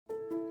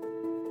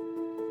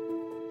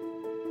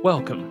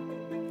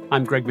Welcome.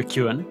 I'm Greg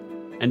McKeown,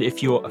 and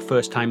if you're a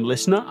first-time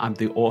listener, I'm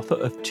the author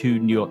of 2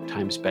 New York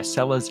Times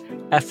bestsellers,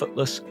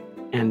 Effortless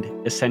and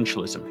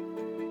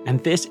Essentialism.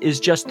 And this is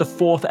just the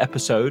 4th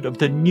episode of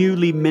the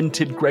newly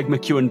minted Greg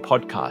McKeown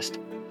podcast.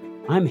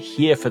 I'm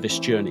here for this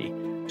journey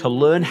to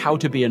learn how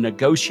to be a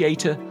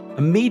negotiator,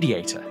 a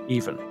mediator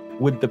even,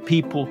 with the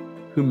people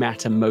who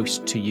matter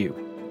most to you.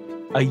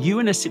 Are you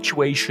in a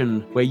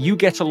situation where you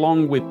get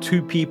along with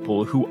 2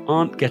 people who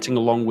aren't getting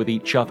along with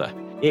each other?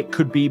 It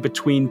could be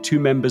between 2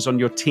 members on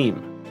your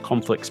team.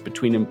 Conflicts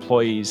between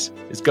employees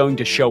is going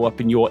to show up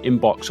in your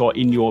inbox or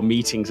in your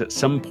meetings at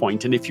some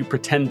point, and if you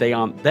pretend they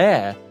aren't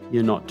there,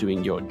 you're not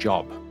doing your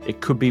job. It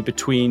could be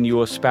between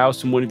your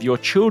spouse and one of your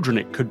children.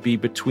 It could be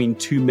between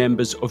 2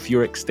 members of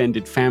your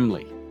extended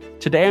family.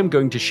 Today I'm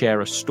going to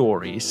share a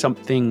story,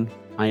 something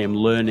I am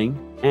learning,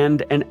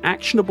 and an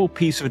actionable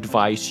piece of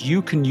advice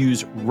you can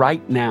use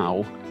right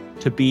now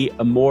to be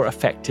a more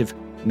effective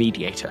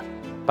mediator.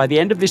 By the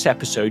end of this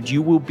episode,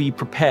 you will be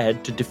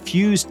prepared to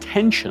diffuse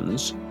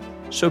tensions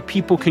so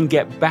people can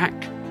get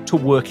back to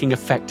working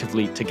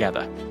effectively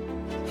together.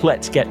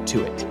 Let's get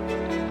to it.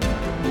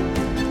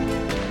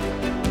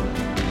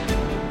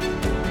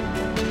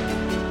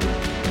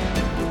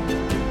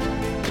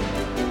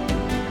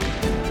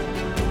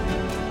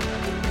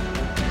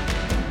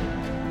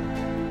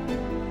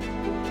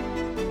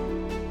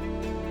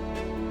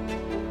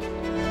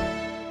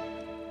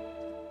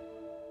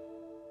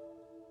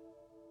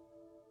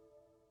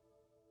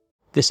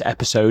 This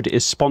episode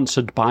is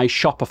sponsored by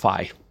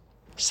Shopify.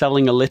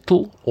 Selling a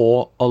little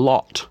or a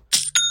lot.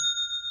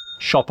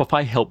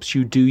 Shopify helps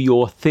you do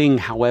your thing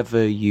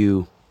however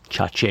you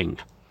cha-ching.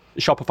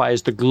 Shopify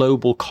is the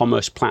global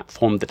commerce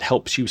platform that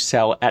helps you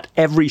sell at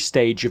every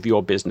stage of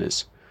your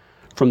business.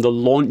 From the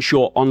launch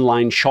your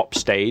online shop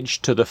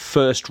stage to the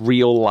first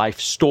real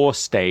life store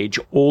stage,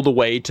 all the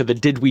way to the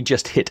did we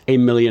just hit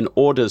 1 million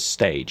orders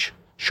stage.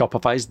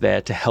 Shopify's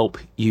there to help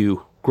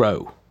you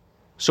grow.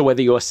 So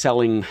whether you're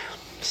selling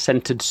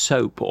scented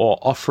soap or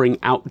offering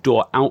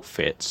outdoor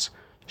outfits,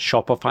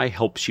 Shopify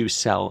helps you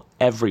sell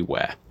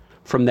everywhere.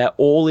 From their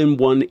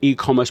all-in-one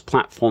e-commerce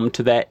platform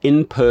to their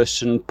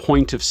in-person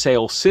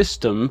point-of-sale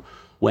system,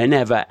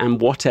 whenever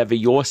and whatever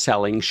you're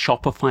selling,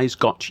 Shopify's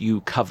got you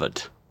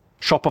covered.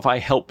 Shopify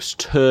helps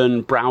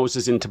turn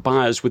browsers into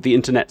buyers with the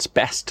internet's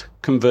best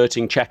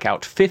converting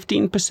checkout,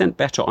 15%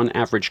 better on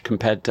average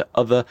compared to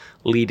other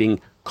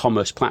leading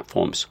commerce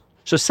platforms.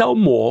 So sell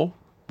more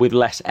with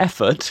less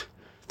effort,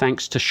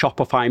 thanks to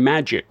Shopify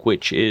Magic,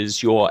 which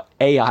is your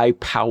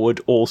AI-powered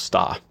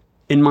all-star.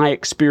 In my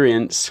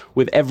experience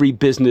with every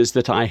business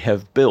that I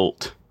have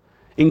built,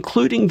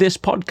 including this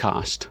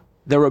podcast,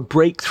 there are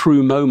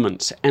breakthrough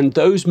moments, and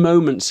those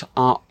moments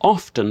are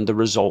often the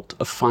result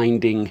of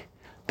finding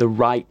the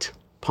right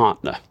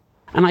partner.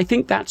 And I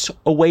think that's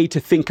a way to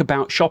think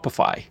about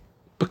Shopify,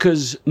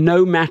 because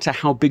no matter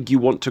how big you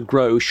want to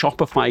grow,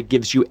 Shopify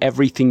gives you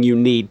everything you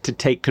need to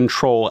take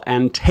control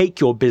and take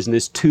your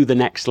business to the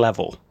next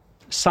level.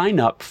 Sign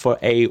up for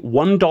a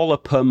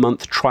 $1 per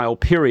month trial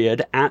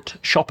period at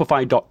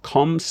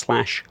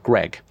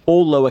shopify.com/Greg,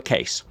 all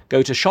lowercase.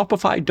 Go to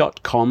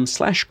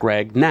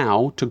shopify.com/Greg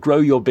now to grow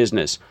your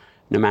business,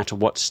 no matter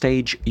what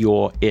stage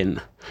you're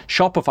in.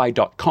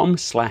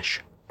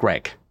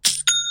 Shopify.com/Greg.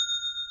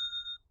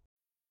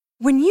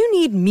 When you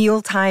need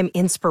mealtime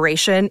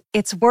inspiration,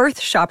 it's worth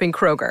shopping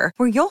Kroger,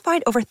 where you'll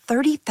find over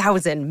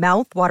 30,000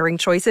 mouth-watering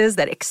choices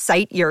that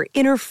excite your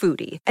inner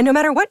foodie. And no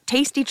matter what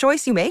tasty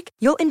choice you make,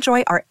 you'll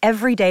enjoy our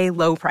everyday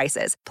low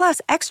prices, plus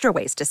extra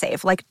ways to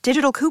save, like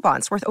digital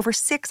coupons worth over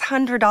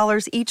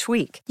 $600 each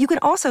week. You can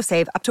also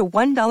save up to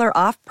 $1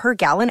 off per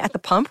gallon at the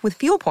pump with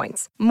fuel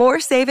points.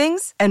 More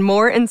savings and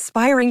more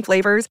inspiring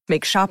flavors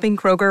make shopping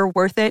Kroger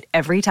worth it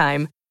every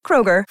time.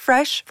 Kroger,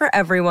 fresh for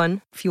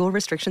everyone. Fuel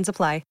restrictions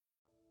apply.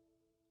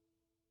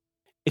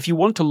 If you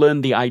want to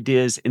learn the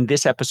ideas in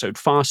this episode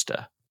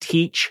faster,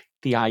 teach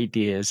the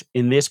ideas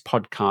in this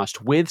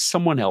podcast with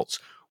someone else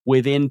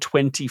within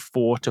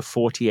 24 to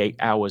 48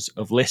 hours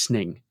of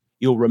listening.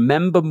 You'll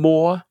remember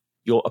more,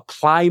 you'll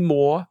apply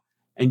more,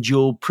 and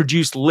you'll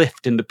produce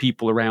lift in the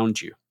people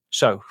around you.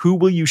 So, who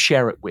will you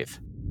share it with?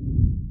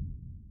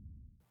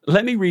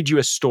 Let me read you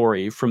a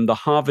story from the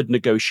Harvard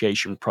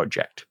Negotiation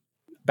Project.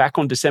 Back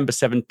on December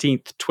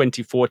 17th,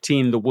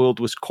 2014, the world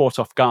was caught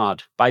off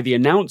guard by the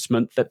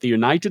announcement that the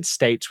United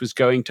States was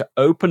going to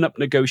open up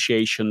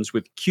negotiations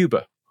with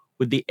Cuba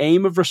with the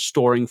aim of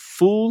restoring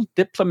full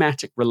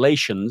diplomatic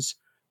relations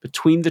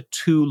between the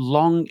 2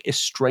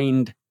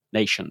 long-estranged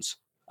nations.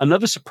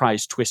 Another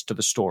surprise twist to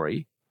the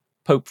story,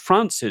 Pope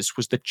Francis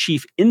was the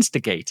chief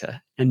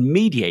instigator and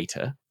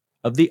mediator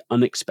of the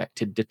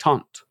unexpected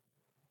détente.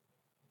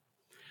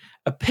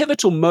 A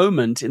pivotal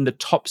moment in the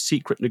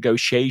top-secret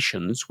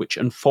negotiations, which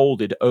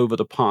unfolded over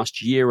the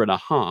past year and a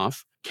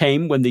half,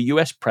 came when the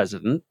US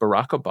President,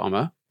 Barack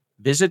Obama,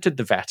 visited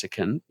the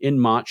Vatican in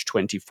March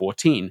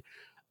 2014.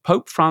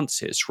 Pope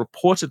Francis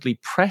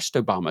reportedly pressed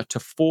Obama to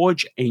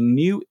forge a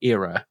new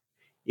era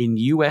in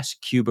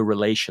US-Cuba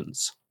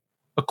relations.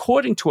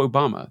 According to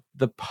Obama,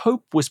 the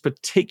Pope was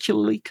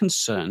particularly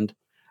concerned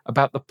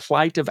about the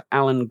plight of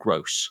Alan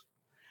Gross,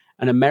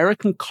 an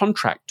American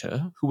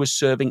contractor who was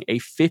serving a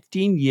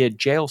 15-year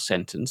jail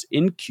sentence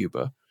in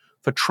Cuba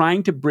for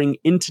trying to bring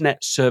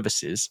internet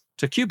services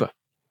to Cuba.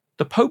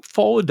 The Pope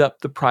followed up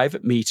the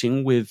private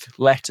meeting with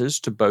letters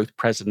to both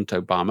President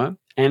Obama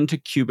and to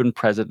Cuban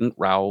President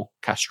Raul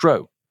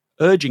Castro,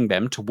 urging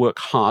them to work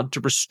hard to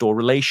restore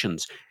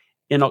relations.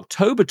 In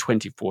October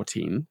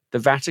 2014, the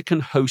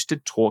Vatican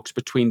hosted talks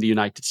between the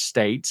United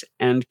States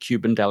and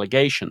Cuban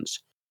delegations.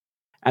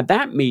 At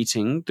that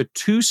meeting, the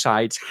two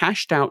sides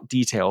hashed out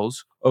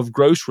details of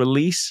Gross'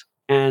 release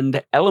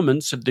and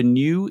elements of the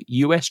new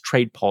U.S.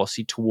 trade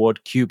policy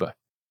toward Cuba.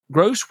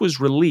 Gross was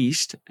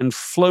released and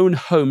flown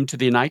home to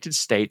the United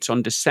States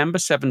on December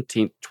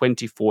 17,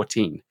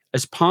 2014.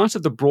 As part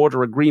of the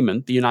broader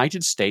agreement, the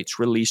United States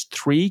released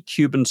 3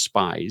 Cuban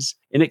spies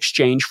in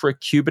exchange for a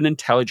Cuban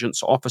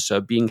intelligence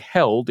officer being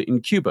held in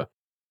Cuba.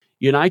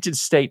 United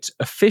States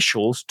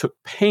officials took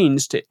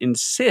pains to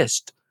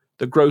insist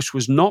that Gross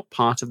was not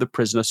part of the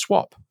prisoner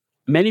swap.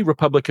 Many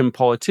Republican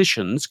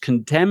politicians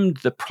condemned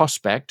the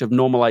prospect of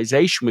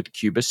normalization with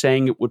Cuba,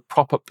 saying it would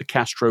prop up the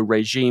Castro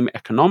regime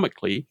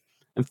economically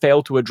and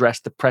fail to address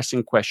the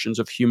pressing questions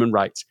of human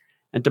rights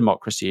and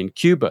democracy in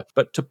Cuba.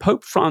 But to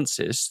Pope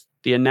Francis,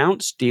 the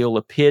announced deal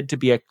appeared to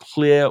be a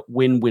clear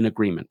win-win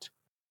agreement.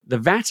 The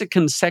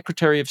Vatican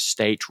Secretary of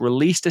State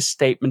released a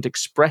statement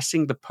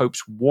expressing the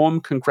Pope's warm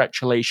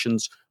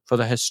congratulations for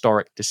the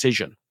historic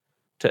decision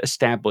to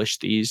establish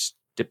these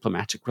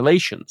diplomatic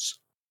relations.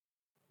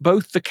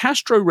 Both the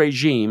Castro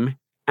regime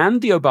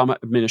and the Obama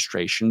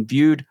administration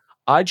viewed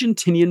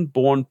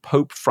Argentinian-born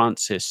Pope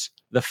Francis,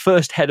 the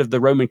first head of the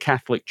Roman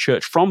Catholic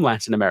Church from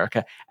Latin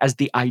America, as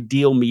the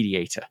ideal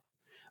mediator.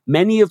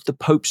 Many of the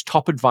Pope's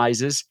top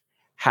advisors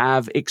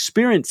have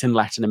experience in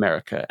Latin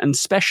America and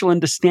special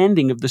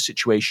understanding of the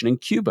situation in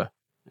Cuba.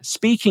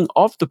 Speaking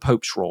of the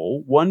Pope's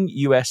role, one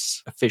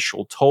U.S.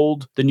 official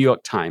told the New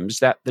York Times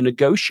that the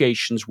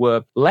negotiations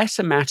were less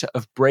a matter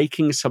of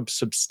breaking some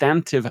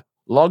substantive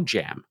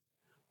logjam,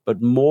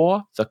 but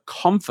more the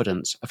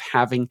confidence of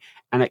having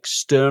an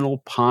external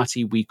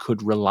party we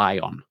could rely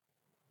on.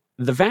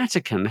 The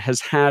Vatican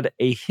has had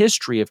a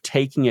history of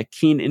taking a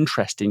keen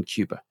interest in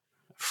Cuba.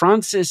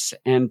 Francis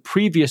and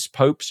previous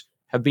popes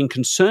have been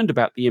concerned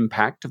about the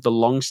impact of the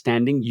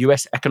long-standing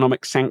U.S.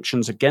 economic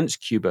sanctions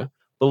against Cuba,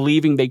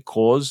 believing they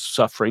cause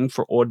suffering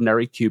for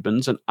ordinary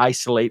Cubans and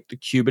isolate the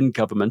Cuban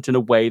government in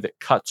a way that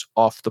cuts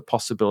off the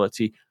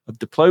possibility of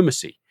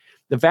diplomacy.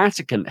 The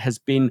Vatican has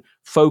been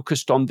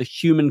focused on the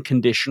human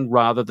condition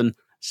rather than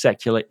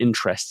secular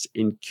interests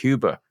in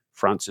Cuba,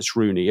 Francis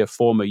Rooney, a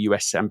former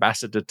U.S.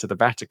 ambassador to the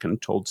Vatican,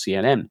 told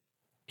CNN.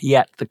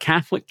 Yet the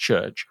Catholic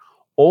Church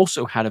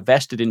also had a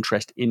vested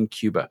interest in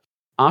Cuba.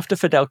 After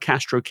Fidel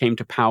Castro came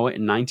to power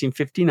in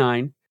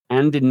 1959,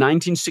 and in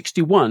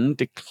 1961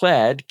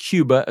 declared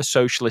Cuba a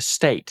socialist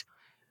state.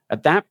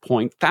 At that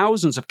point,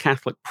 thousands of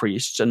Catholic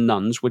priests and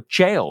nuns were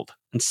jailed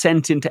and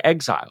sent into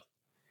exile.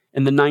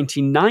 In the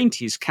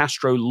 1990s,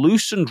 Castro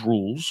loosened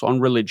rules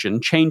on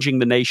religion, changing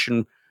the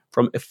nation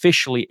from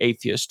officially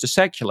atheist to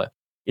secular.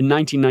 In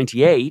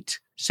 1998,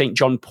 St.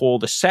 John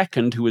Paul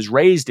II, who was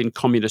raised in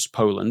communist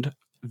Poland,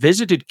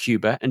 visited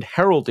Cuba and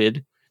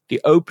heralded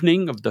the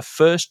opening of the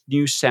first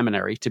new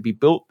seminary to be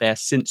built there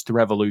since the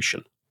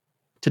revolution.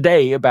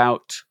 Today,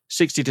 about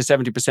 60 to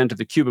 70% of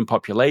the Cuban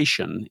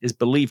population is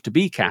believed to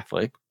be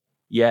Catholic,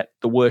 yet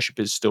the worship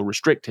is still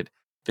restricted.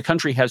 The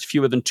country has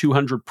fewer than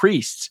 200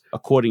 priests,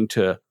 according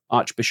to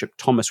Archbishop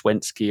Thomas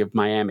Wenski of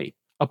Miami.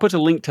 I'll put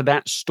a link to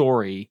that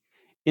story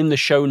in the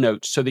show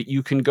notes so that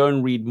you can go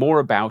and read more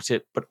about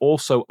it, but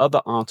also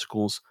other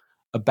articles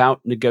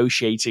about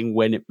negotiating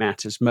when it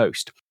matters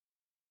most.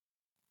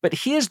 But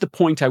here's the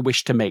point I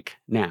wish to make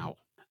now.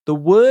 The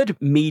word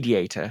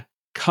mediator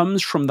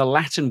comes from the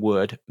Latin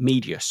word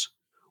medius,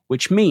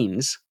 which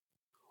means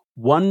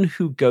one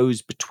who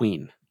goes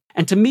between.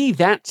 And to me,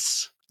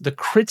 that's the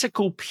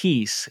critical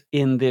piece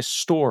in this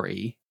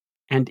story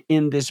and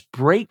in this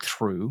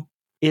breakthrough,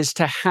 is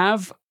to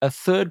have a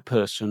third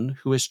person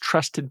who is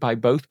trusted by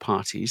both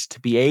parties to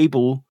be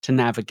able to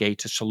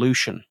navigate a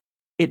solution.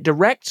 It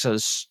directs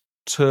us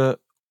to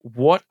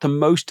what the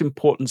most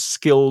important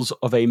skills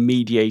of a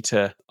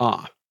mediator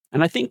are.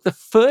 And I think the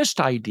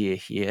first idea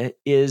here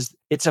is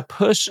it's a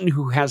person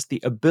who has the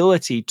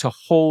ability to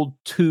hold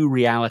two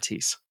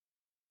realities.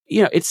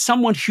 It's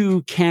someone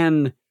who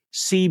can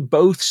see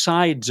both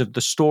sides of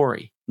the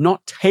story,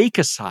 not take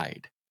a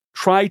side,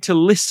 try to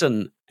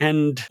listen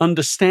and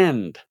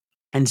understand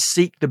and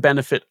seek the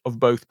benefit of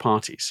both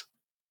parties.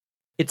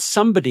 It's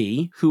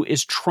somebody who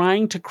is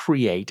trying to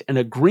create an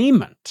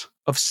agreement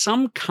of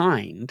some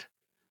kind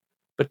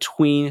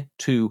between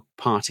two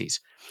parties.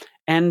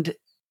 And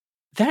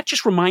that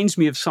just reminds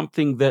me of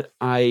something that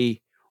I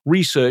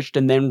researched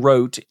and then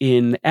wrote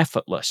in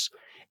Effortless.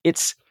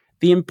 It's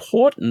the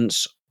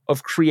importance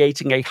of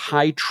creating a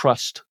high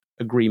trust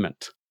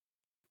agreement.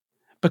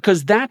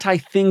 Because that, I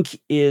think,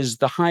 is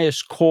the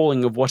highest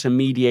calling of what a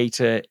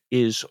mediator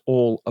is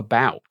all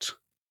about.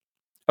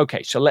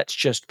 Okay, so let's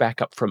just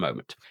back up for a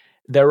moment.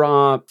 There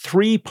are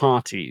three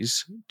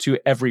parties to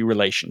every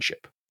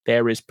relationship.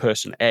 There is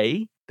person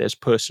A, there's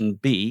person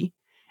B,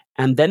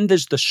 and then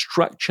there's the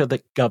structure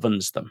that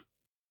governs them.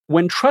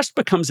 When trust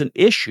becomes an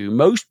issue,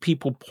 most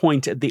people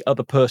point at the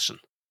other person.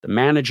 The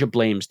manager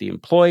blames the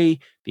employee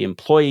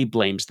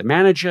blames the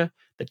manager,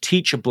 the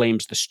teacher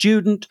blames the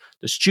student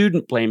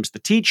blames the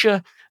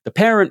teacher, the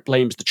parent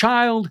blames the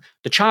child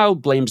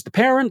blames the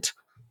parent.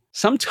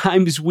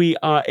 Sometimes we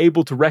are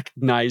able to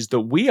recognize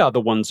that we are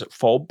the ones at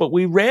fault, but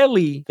we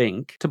rarely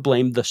think to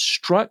blame the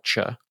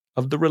structure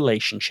of the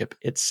relationship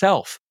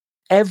itself.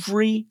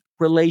 Every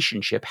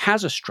relationship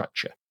has a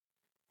structure,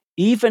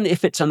 even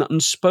if it's an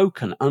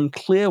unspoken,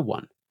 unclear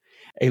one.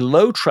 A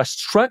low trust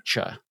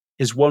structure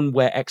is one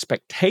where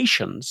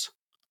expectations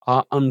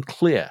are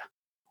unclear,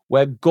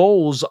 where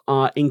goals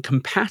are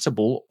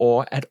incompatible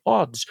or at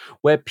odds,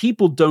 where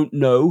people don't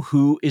know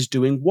who is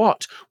doing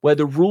what, where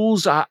the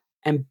rules are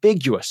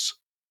ambiguous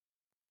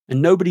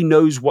and nobody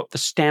knows what the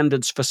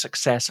standards for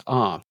success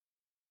are,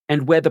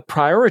 and where the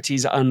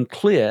priorities are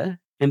unclear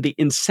and the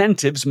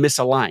incentives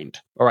misaligned.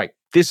 All right,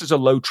 this is a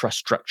low trust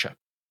structure.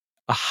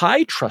 A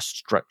high trust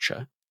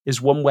structure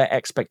is one where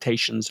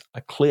expectations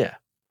are clear.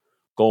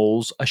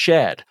 Goals are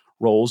shared.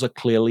 Roles are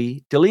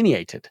clearly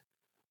delineated.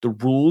 The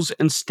rules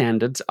and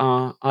standards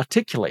are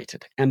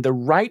articulated, and the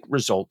right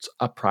results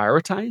are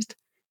prioritized,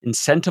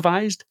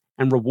 incentivized,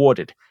 and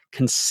rewarded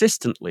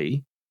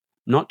consistently,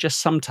 not just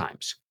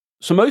sometimes.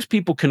 So most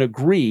people can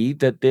agree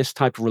that this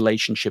type of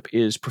relationship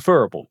is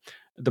preferable.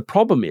 The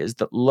problem is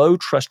that low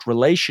trust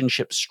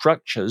relationship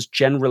structures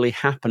generally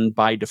happen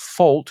by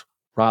default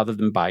rather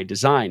than by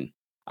design.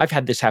 I've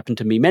had this happen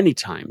to me many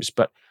times,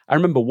 but I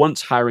remember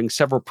once hiring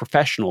several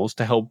professionals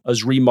to help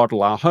us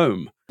remodel our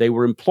home. They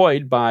were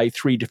employed by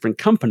 3 different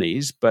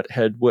companies, but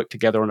had worked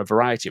together on a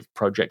variety of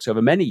projects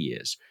over many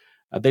years.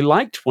 They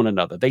liked one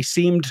another. They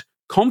seemed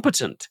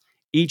competent.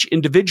 Each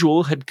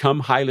individual had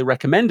come highly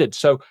recommended.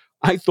 So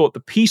I thought the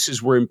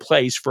pieces were in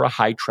place for a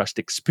high trust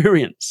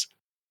experience.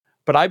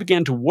 But I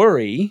began to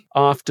worry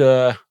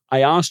after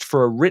I asked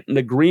for a written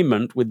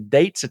agreement with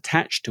dates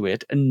attached to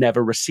it and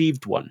never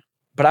received one.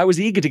 But I was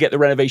eager to get the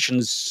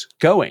renovations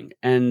going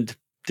and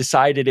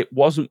decided it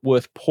wasn't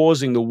worth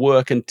pausing the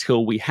work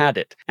until we had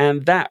it.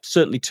 And that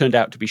certainly turned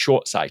out to be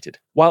short-sighted.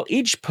 While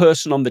each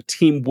person on the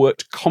team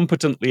worked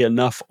competently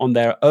enough on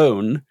their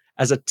own,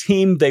 as a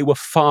team, they were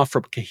far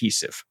from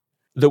cohesive.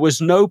 There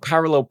was no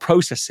parallel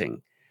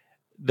processing.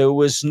 There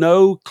was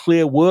no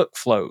clear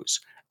workflows.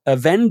 A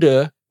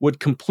vendor would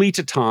complete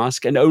a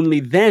task and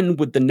only then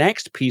would the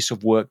next piece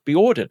of work be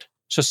ordered.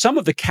 So some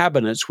of the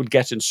cabinets would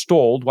get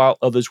installed while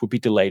others would be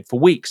delayed for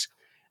weeks.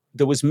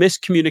 There was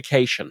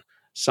miscommunication.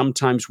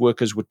 Sometimes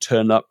workers would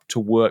turn up to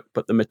work,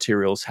 but the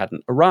materials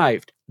hadn't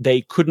arrived.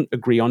 They couldn't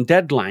agree on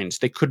deadlines.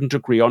 They couldn't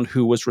agree on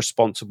who was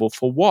responsible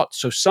for what.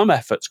 So some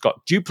efforts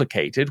got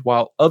duplicated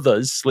while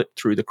others slipped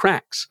through the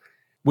cracks.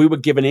 We were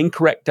given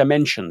incorrect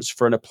dimensions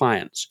for an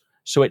appliance,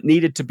 so it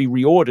needed to be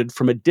reordered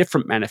from a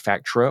different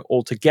manufacturer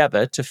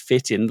altogether to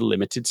fit in the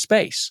limited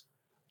space.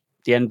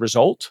 The end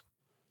result?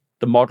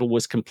 The model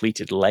was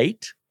completed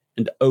late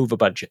and over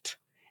budget,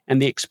 and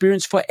the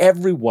experience for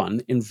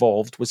everyone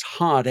involved was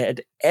harder at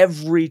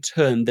every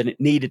turn than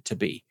it needed to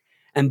be.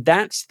 And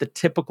that's the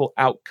typical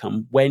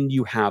outcome when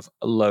you have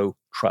a low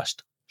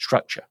trust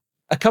structure.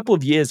 A couple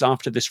of years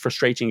after this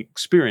frustrating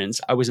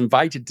experience, I was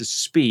invited to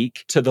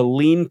speak to the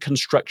Lean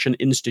Construction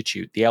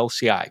Institute, the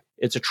LCI.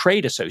 It's a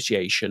trade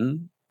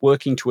association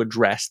working to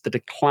address the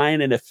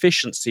decline in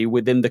efficiency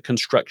within the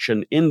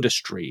construction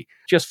industry.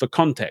 Just for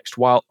context,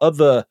 while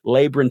other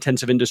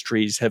labor-intensive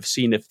industries have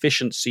seen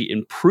efficiency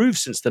improve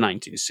since the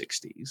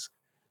 1960s,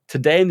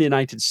 today in the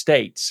United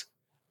States,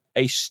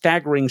 a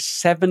staggering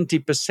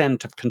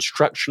 70% of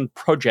construction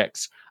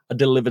projects are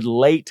delivered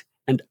late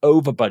and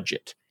over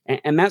budget.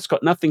 And that's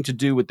got nothing to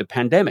do with the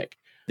pandemic.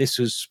 This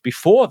was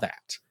before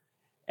that.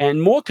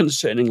 And more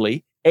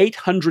concerningly,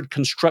 800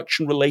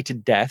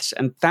 construction-related deaths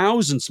and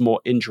thousands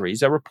more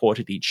injuries are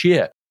reported each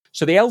year.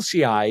 So the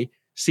LCI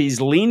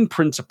sees lean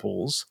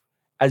principles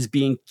as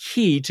being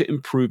key to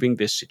improving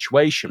this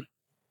situation.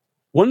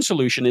 One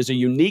solution is a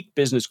unique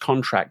business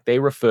contract they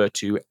refer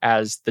to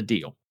as the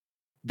deal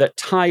that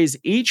ties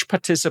each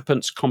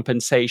participant's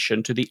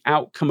compensation to the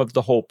outcome of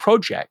the whole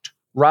project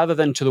rather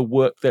than to the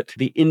work that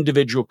the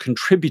individual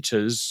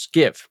contributors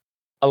give.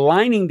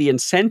 Aligning the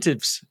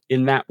incentives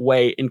in that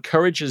way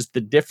encourages the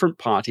different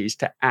parties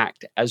to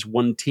act as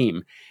one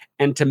team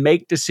and to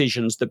make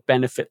decisions that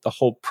benefit the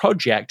whole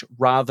project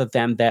rather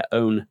than their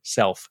own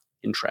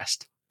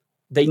self-interest.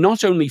 They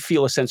not only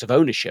feel a sense of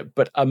ownership,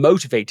 but are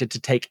motivated to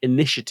take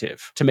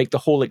initiative to make the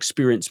whole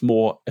experience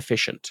more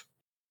efficient.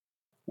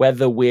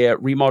 Whether we're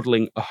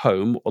remodeling a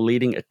home or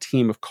leading a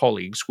team of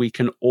colleagues, we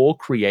can all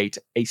create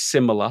a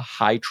similar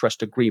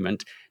high-trust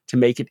agreement to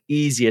make it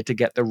easier to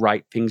get the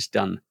right things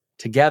done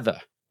together.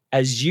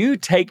 As you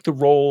take the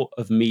role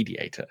of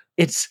mediator,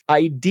 it's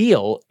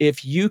ideal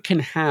if you can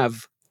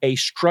have a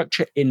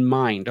structure in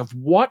mind of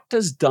what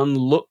does done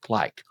look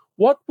like?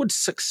 What would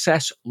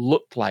success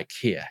look like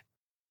here?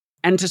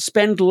 And to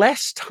spend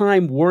less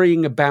time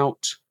worrying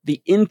about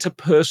the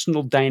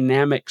interpersonal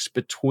dynamics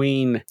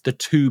between the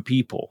two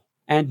people,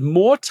 and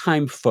more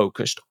time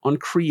focused on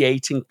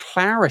creating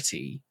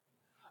clarity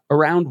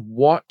around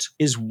what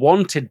is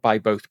wanted by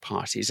both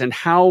parties and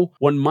how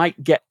one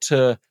might get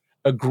to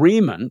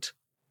agreement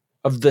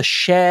of the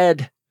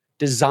shared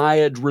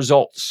desired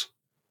results.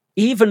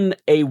 Even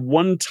a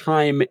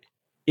one-time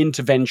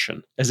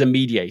intervention as a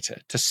mediator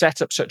to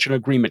set up such an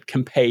agreement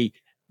can pay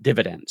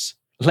dividends.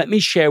 Let me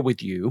share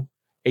with you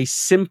a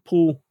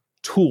simple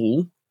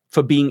tool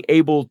for being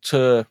able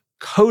to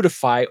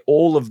codify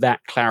all of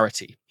that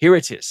clarity. Here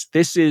it is.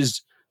 This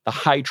is the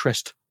high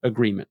trust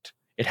agreement.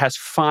 It has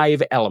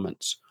 5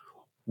 elements.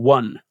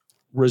 1,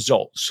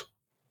 results.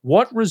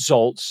 What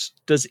results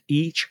does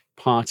each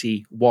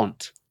party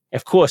want?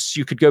 Of course,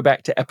 you could go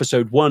back to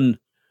episode 1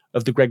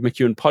 of the Greg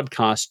McKeown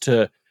podcast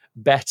to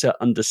better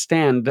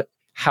understand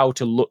how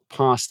to look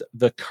past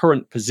the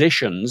current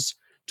positions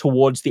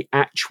towards the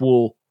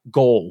actual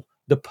goal,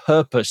 the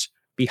purpose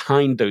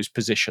behind those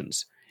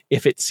positions,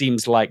 if it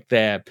seems like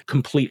they're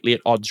completely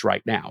at odds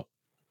right now.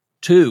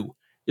 2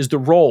 is the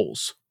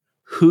roles.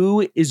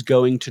 Who is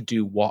going to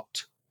do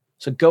what?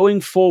 So going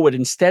forward,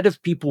 instead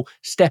of people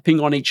stepping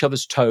on each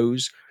other's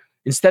toes,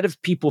 instead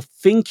of people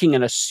thinking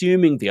and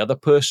assuming the other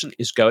person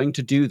is going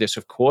to do this,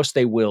 of course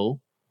they will,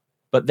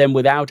 but then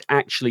without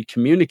actually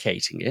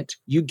communicating it,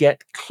 you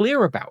get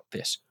clear about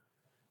this.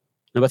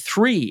 Number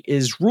 3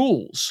 is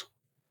rules.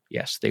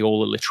 Yes, they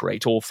all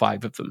alliterate, all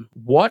 5 of them.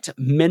 What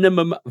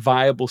minimum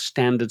viable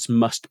standards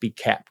must be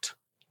kept?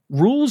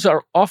 Rules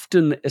are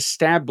often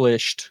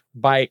established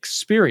by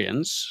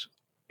experience,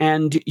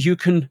 and you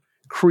can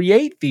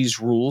create these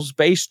rules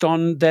based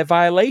on their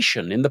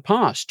violation in the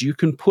past. You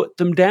can put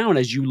them down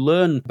as you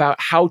learn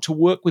about how to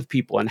work with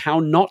people and how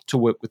not to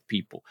work with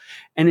people.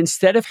 And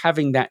instead of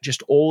having that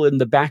just all in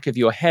the back of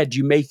your head,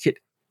 you make it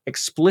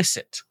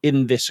explicit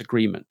in this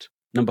agreement.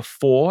 Number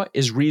 4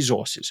 is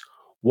resources.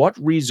 What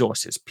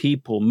resources,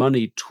 people,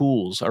 money,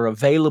 tools are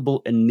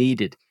available and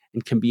needed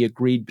and can be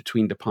agreed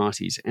between the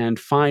parties? And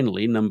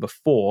finally, number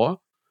 4,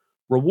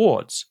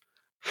 rewards.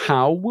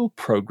 How will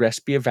progress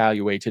be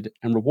evaluated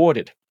and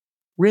rewarded?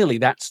 Really,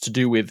 that's to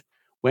do with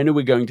when are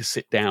we going to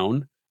sit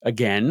down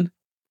again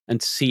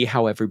and see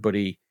how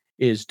everybody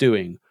is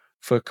doing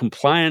for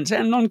compliance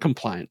and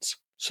non-compliance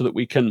so that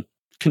we can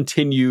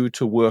continue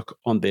to work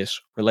on this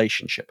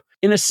relationship.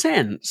 In a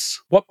sense,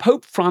 what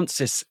Pope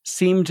Francis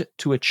seemed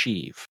to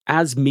achieve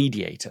as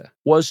mediator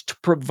was to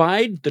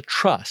provide the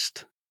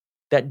trust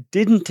that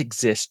didn't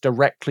exist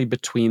directly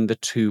between the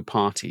two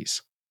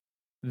parties.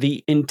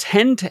 The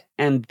intent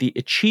and the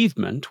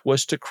achievement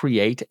was to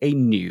create a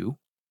new,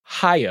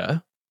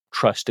 higher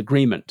trust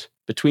agreement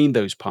between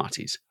those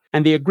parties.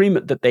 And the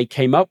agreement that they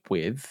came up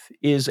with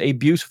is a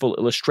beautiful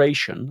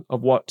illustration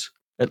of what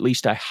at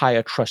least a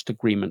higher trust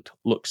agreement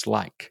looks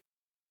like.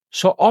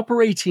 So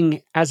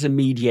operating as a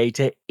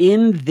mediator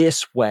in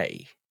this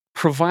way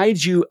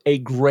provides you a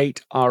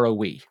great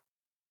ROE,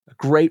 a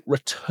great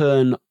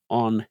return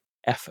on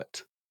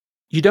effort.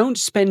 You don't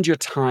spend your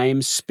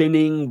time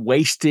spinning,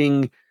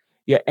 wasting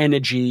your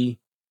energy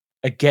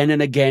again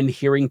and again,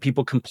 hearing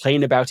people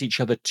complain about each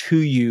other to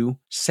you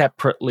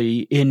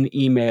separately in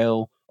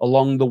email,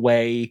 along the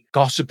way,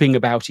 gossiping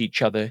about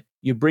each other.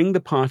 You bring the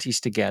parties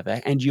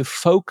together and you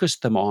focus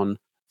them on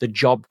the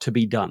job to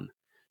be done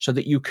so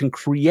that you can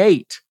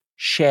create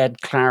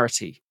shared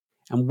clarity.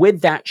 And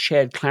with that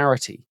shared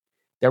clarity,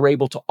 they're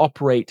able to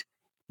operate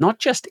not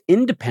just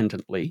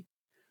independently,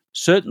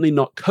 certainly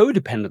not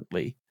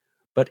codependently,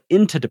 but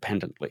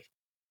interdependently.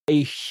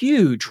 A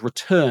huge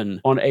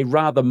return on a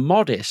rather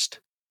modest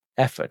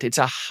effort. It's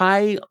a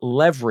high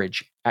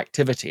leverage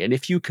activity. And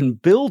if you can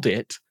build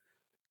it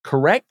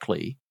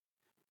correctly,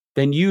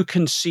 then you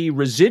can see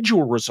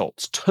residual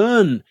results,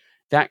 turn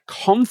that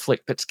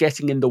conflict that's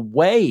getting in the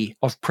way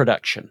of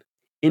production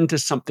into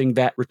something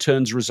that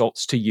returns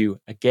results to you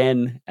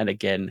again and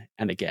again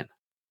and again.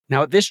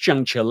 Now, at this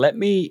juncture, let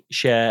me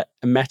share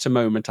a meta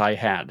moment I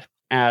had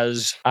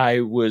as I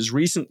was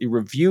recently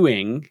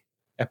reviewing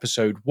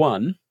episode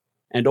 1,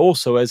 and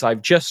also as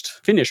I've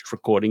just finished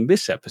recording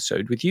this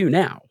episode with you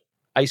now.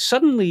 I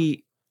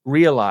suddenly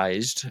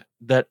realized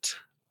that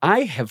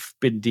I have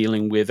been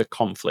dealing with a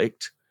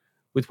conflict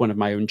with one of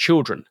my own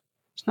children.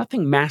 It's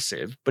nothing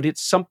massive, but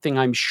it's something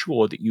I'm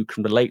sure that you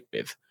can relate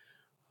with.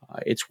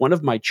 It's one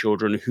of my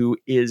children who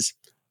is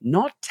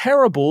not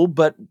terrible,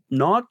 but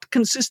not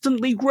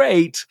consistently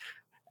great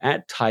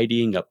at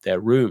tidying up their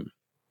room.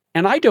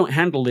 And I don't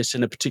handle this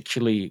in a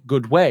particularly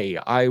good way.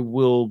 I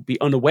will be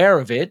unaware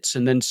of it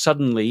and then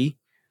suddenly,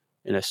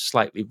 in a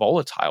slightly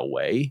volatile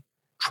way,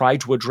 try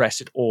to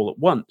address it all at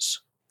once.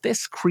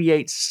 This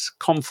creates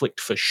conflict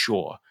for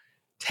sure,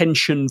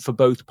 tension for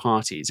both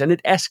parties, and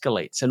it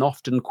escalates, and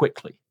often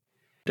quickly.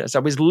 As I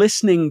was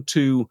listening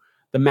to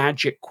the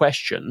magic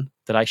question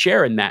that I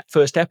share in that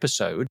first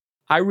episode,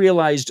 I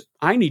realized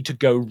I need to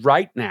go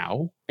right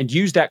now and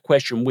use that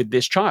question with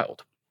this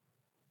child.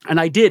 And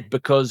I did,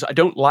 because I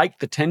don't like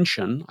the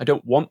tension. I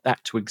don't want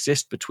that to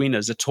exist between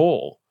us at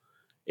all.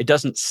 It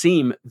doesn't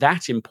seem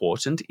that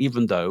important,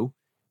 even though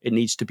it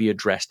needs to be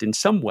addressed in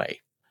some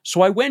way.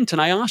 So I went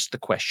and I asked the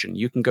question.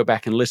 You can go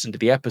back and listen to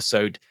the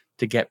episode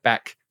to get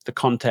back the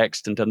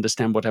context and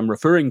understand what I'm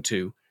referring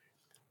to.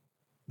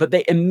 But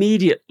they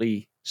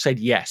immediately said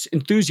yes,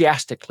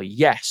 enthusiastically,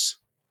 yes.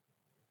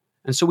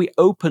 And so we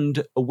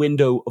opened a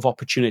window of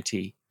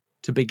opportunity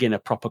to begin a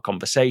proper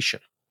conversation.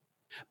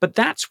 But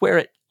that's where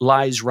it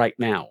lies right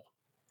now.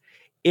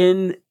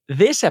 In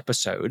this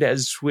episode,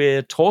 as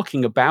we're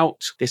talking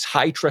about this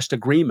high trust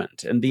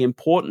agreement and the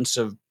importance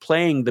of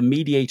playing the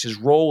mediator's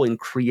role in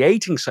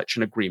creating such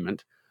an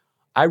agreement,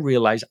 I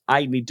realize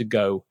I need to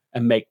go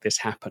and make this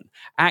happen.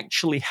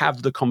 Actually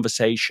have the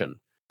conversation,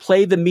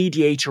 play the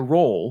mediator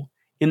role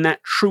in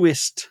that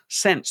truest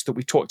sense that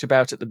we talked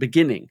about at the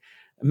beginning.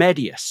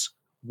 Medius,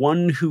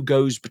 one who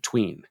goes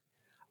between.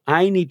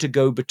 I need to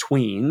go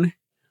between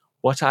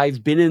what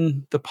I've been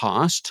in the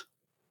past,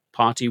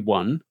 party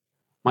one,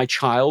 my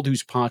child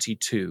who's party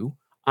two.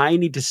 I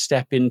need to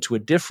step into a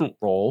different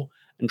role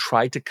and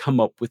try to come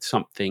up with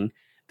something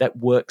that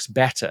works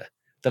better,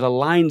 that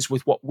aligns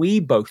with what we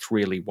both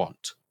really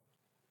want.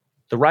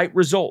 The right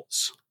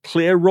results,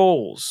 clear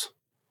roles,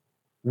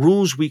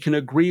 rules we can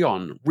agree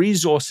on,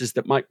 resources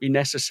that might be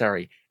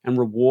necessary, and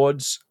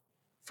rewards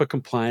for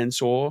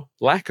compliance or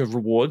lack of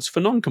rewards for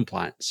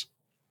non-compliance.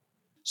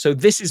 So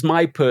this is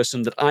my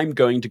person that I'm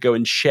going to go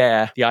and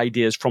share the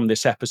ideas from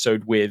this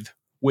episode with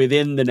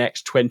within the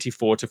next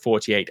 24 to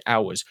 48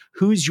 hours.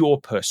 Who's your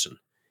person?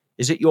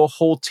 Is it your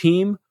whole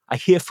team? I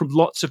hear from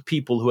lots of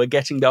people who are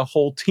getting their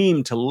whole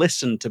team to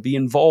listen, to be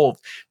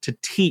involved, to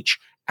teach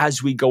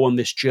as we go on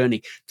this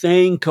journey.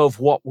 Think of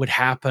what would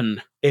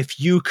happen if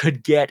you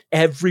could get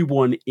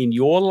everyone in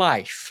your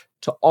life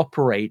to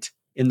operate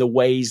in the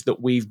ways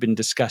that we've been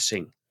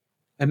discussing.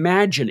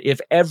 Imagine if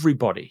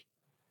everybody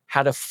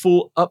had a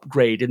full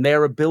upgrade in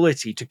their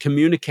ability to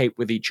communicate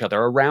with each other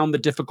around the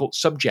difficult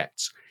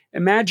subjects.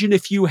 Imagine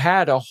if you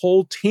had a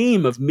whole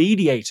team of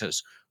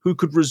mediators who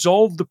could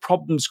resolve the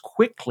problems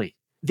quickly,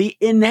 the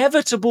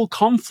inevitable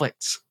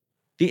conflicts,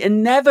 the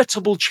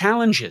inevitable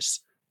challenges,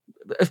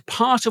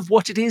 part of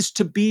what it is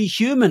to be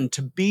human,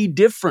 to be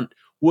different,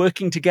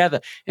 working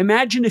together.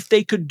 Imagine if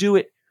they could do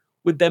it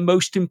with their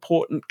most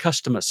important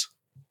customers.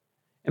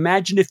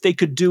 Imagine if they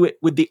could do it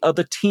with the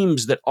other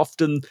teams that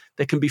often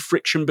there can be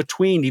friction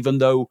between, even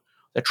though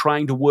they're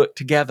trying to work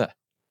together.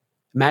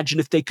 Imagine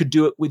if they could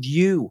do it with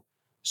you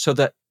so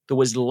that there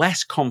was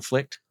less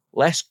conflict,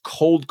 less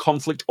cold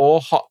conflict or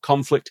hot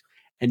conflict,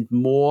 and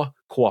more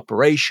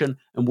cooperation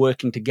and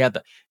working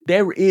together.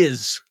 There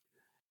is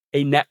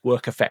a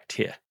network effect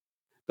here.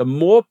 The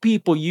more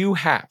people you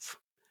have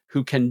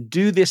who can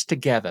do this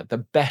together, the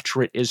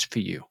better it is for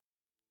you.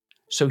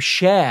 So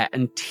share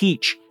and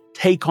teach,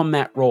 take on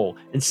that role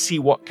and see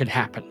what could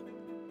happen.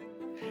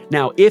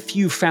 Now, if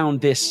you found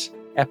this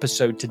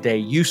episode today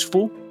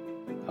useful,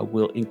 I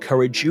will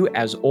encourage you,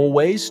 as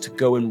always, to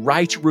go and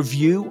write a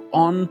review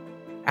on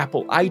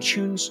Apple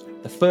iTunes.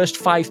 The first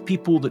 5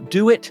 people that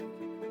do it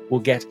will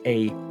get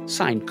a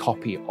signed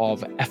copy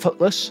of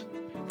Effortless.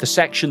 The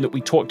section that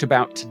we talked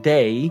about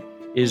today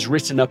is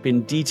written up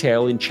in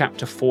detail in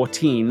Chapter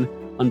 14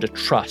 under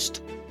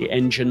Trust, the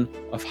engine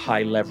of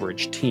high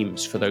leverage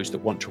teams, for those that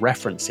want to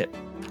reference it.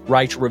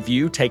 Write a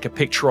review, take a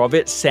picture of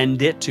it,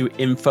 send it to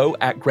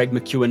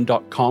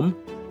info@gregmckeown.com.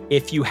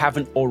 If you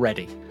haven't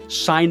already,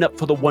 sign up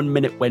for the 1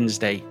 Minute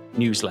Wednesday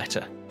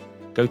newsletter.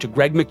 Go to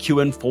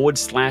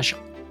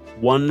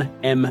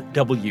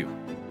gregmckeown.com/1MW.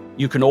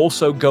 You can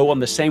also go on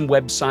the same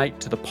website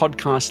to the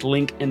podcast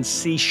link and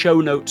see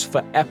show notes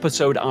for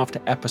episode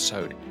after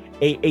episode.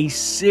 A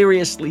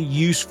seriously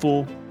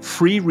useful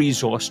free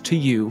resource to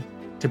you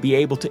to be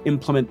able to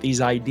implement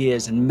these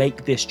ideas and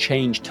make this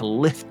change, to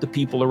lift the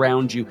people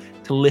around you,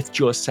 to lift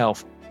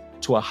yourself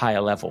to a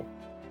higher level.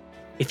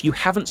 If you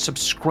haven't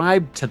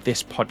subscribed to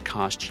this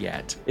podcast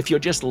yet, if you're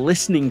just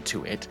listening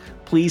to it,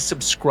 please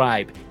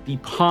subscribe, be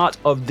part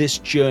of this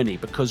journey,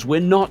 because we're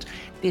not,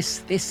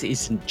 this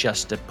isn't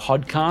just a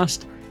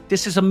podcast,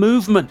 this is a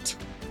movement.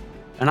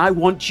 And I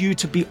want you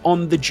to be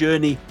on the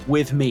journey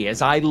with me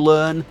as I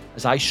learn,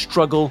 as I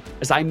struggle,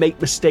 as I make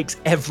mistakes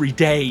every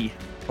day.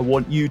 I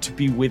want you to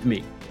be with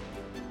me.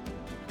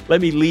 Let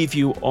me leave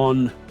you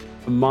on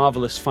a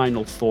marvelous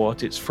final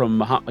thought. It's from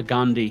Mahatma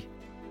Gandhi.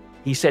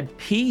 He said,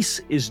 "Peace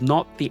is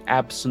not the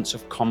absence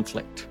of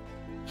conflict,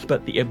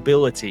 but the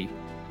ability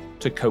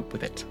to cope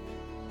with it."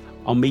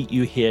 I'll meet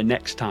you here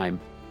next time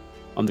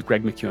on the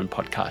Greg McKeown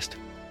Podcast.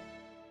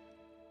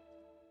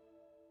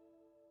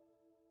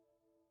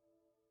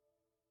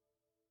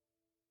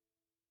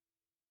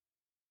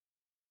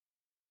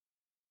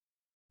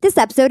 This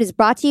episode is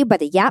brought to you by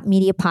the Yap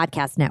Media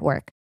Podcast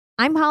Network.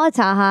 I'm Hala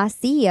Taha,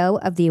 CEO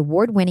of the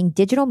award-winning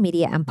digital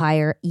media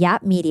empire,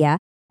 Yap Media,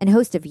 and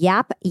host of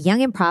Yap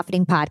Young and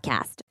Profiting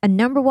Podcast, a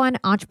 #1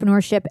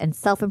 entrepreneurship and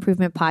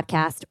self-improvement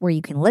podcast where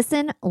you can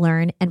listen,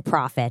 learn, and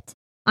profit.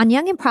 On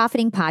Young and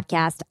Profiting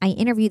Podcast, I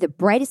interview the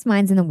brightest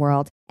minds in the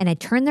world, and I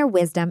turn their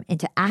wisdom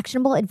into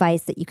actionable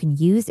advice that you can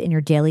use in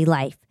your daily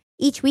life.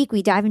 Each week,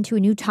 we dive into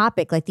a new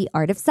topic like the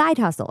art of side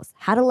hustles,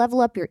 how to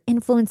level up your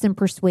influence and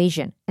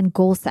persuasion, and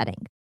goal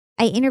setting.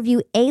 I interview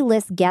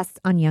A-list guests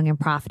on Young and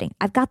Profiting.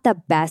 I've got the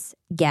best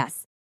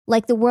guests,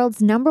 like the world's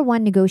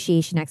 #1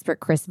 negotiation expert,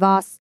 Chris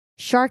Voss,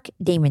 Shark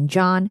Damon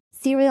John,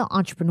 serial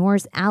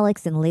entrepreneurs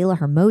Alex and Layla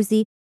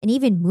Hermosi, and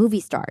even movie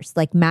stars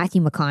like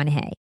Matthew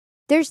McConaughey.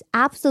 There's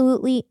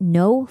absolutely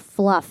no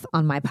fluff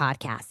on my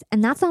podcast,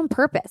 and that's on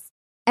purpose.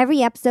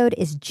 Every episode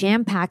is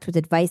jam-packed with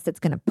advice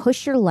that's going to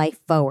push your life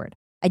forward.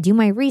 I do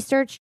my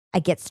research, I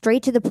get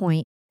straight to the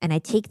point, and I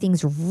take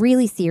things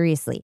really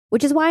seriously,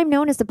 which is why I'm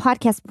known as the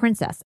podcast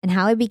princess and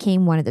how I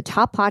became one of the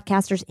top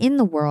podcasters in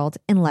the world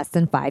in less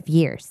than 5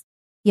 years.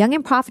 Young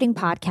and Profiting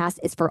Podcast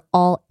is for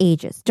all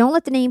ages. Don't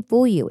let the name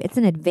fool you. It's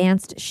an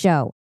advanced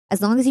show.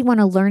 As long as you want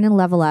to learn and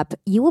level up,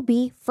 you will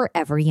be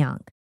forever young.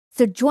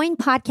 So join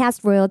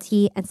Podcast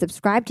Royalty and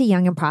subscribe to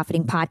Young and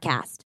Profiting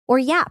Podcast, or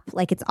YAP,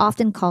 like it's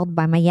often called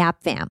by my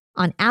YAP fam,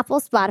 on Apple,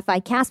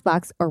 Spotify,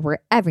 CastBox, or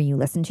wherever you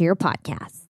listen to your podcasts.